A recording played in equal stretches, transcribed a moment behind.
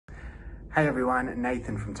Hey everyone,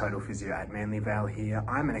 Nathan from Total Physio at Manly Vale here.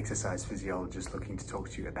 I'm an exercise physiologist looking to talk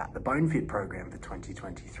to you about the BoneFit program for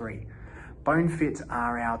 2023. BoneFit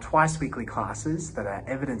are our twice weekly classes that are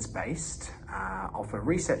evidence-based off a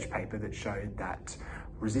research paper that showed that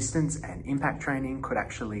resistance and impact training could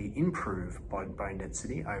actually improve bone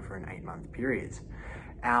density over an 8-month period.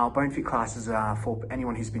 Our BoneFit classes are for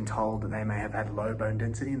anyone who's been told that they may have had low bone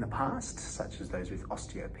density in the past, such as those with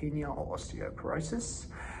osteopenia or osteoporosis,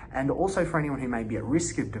 and also for anyone who may be at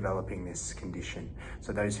risk of developing this condition.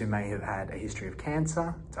 So those who may have had a history of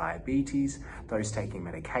cancer, diabetes, those taking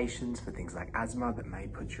medications for things like asthma that may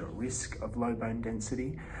put you at risk of low bone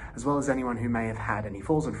density, as well as anyone who may have had any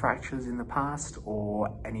falls and fractures in the past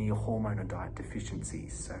or any hormone or diet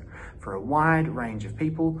deficiencies. So for a wide range of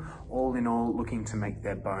people, all in all, looking to make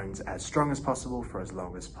their bones as strong as possible for as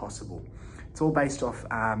long as possible. It's all based off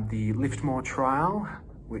the LIFTMOR trial,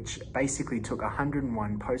 which basically took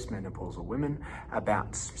 101 postmenopausal women,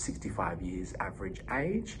 about 65 years average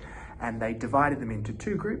age, and they divided them into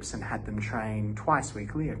 2 groups and had them train twice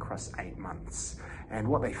weekly across 8 months. And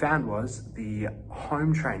what they found was the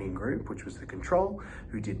home training group, which was the control,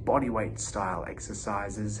 who did body weight style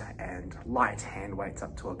exercises and light hand weights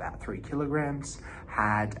up to about 3 kilograms,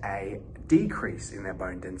 had a decrease in their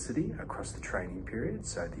bone density across the training period.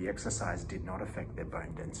 So the exercise did not affect their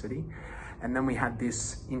bone density. And then we had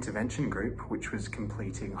this intervention group, which was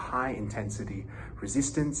completing high intensity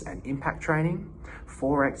resistance and impact training.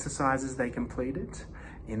 4 exercises they completed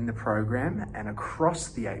in the program, and across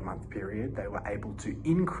the 8-month period, they were able to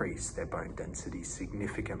increase their bone density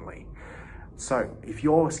significantly. So if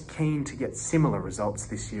you're keen to get similar results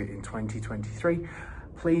this year in 2023,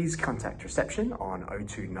 please contact reception on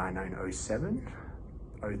 029907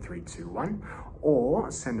 0321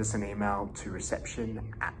 or send us an email to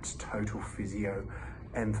reception@totalphysio,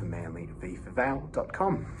 M for Manly, V for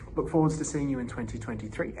Vale.com. Look forward to seeing you in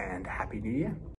 2023 and Happy New Year.